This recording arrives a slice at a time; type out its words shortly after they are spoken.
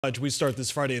We start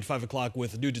this Friday at 5 o'clock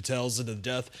with new details into the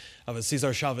death of a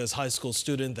Cesar Chavez High School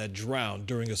student that drowned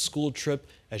during a school trip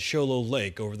at Sholo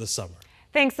Lake over the summer.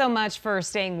 Thanks so much for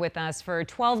staying with us. For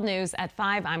 12 News at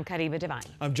 5, I'm Kariba Devine.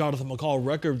 I'm Jonathan McCall.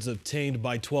 Records obtained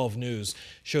by 12 News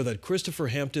show that Christopher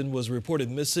Hampton was reported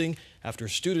missing after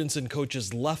students and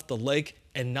coaches left the lake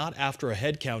and not after a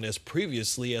head count as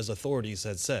previously as authorities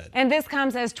had said. And this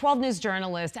comes as 12 News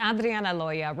journalist Adriana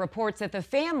Loya reports that the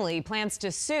family plans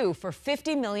to sue for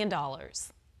 $50 million.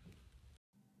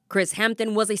 Chris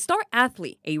Hampton was a star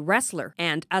athlete, a wrestler,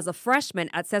 and as a freshman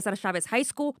at Cesar Chavez High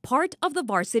School, part of the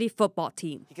varsity football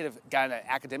team. He could have gotten an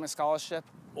academic scholarship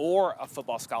or a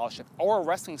football scholarship or a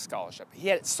wrestling scholarship. He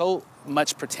had so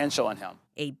much potential in him.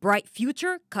 A bright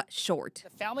future cut short. The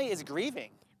family is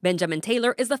grieving. Benjamin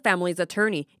Taylor is the family's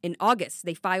attorney. In August,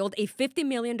 they filed a $50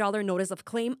 million notice of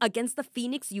claim against the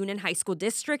Phoenix Union High School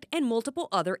District and multiple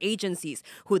other agencies,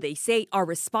 who they say are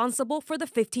responsible for the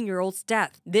 15-year-old's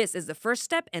death. This is the first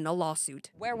step in a lawsuit.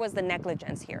 Where was the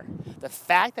negligence here? The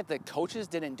fact that the coaches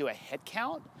didn't do a head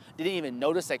count, didn't even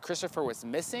notice that Christopher was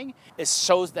missing, it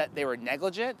shows that they were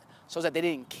negligent, shows that they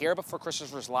didn't care for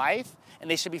Christopher's life,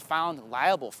 and they should be found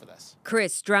liable for this.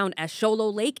 Chris drowned at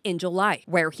Sholo Lake in July,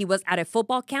 where he was at a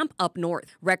football camp up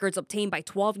north. Records obtained by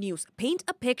 12 News paint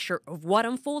a picture of what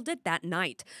unfolded that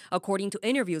night. According to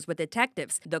interviews with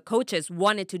detectives, the coaches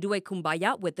wanted to do a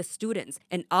kumbaya with the students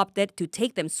and opted to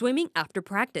take them swimming after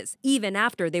practice, even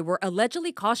after they were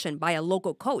allegedly cautioned by a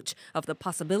local coach of the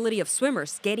possibility of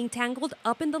swimmers getting tangled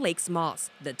up in the lake's moss.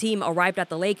 The team arrived at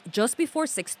the lake just before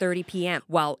 6:30 p.m.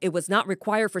 While it was not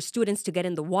required for students to get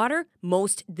in the water,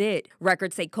 most did.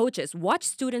 Records say coaches watched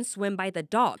students swim by the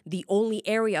dock, the only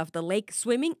area of the lake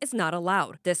swimming is not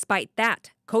allowed. Despite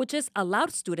that, coaches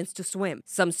allowed students to swim.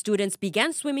 Some students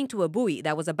began swimming to a buoy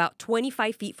that was about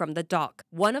 25 feet from the dock.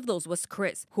 One of those was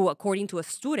Chris, who, according to a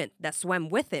student that swam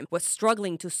with him, was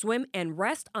struggling to swim and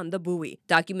rest on the buoy.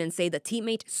 Documents say the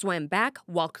teammate swam back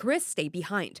while Chris stayed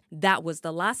behind. That was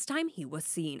the last time he was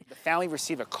seen. The family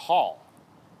received a call.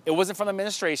 It wasn't from the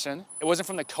administration, it wasn't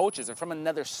from the coaches, or from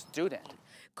another student.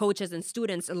 Coaches and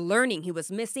students learning he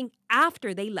was missing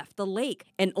after they left the lake,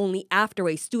 and only after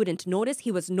a student noticed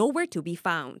he was nowhere to be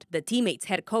found. The teammate's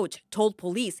head coach told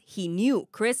police he knew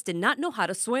Chris did not know how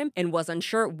to swim and was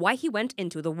unsure why he went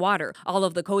into the water. All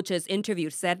of the coaches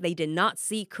interviewed said they did not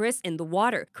see Chris in the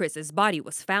water. Chris's body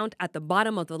was found at the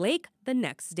bottom of the lake the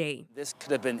next day. This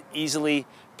could have been easily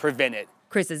prevented.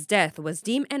 Chris's death was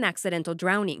deemed an accidental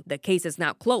drowning. The case is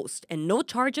now closed and no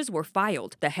charges were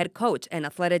filed. The head coach and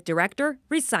athletic director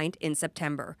resigned in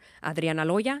September. Adriana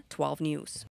Loya, 12 News.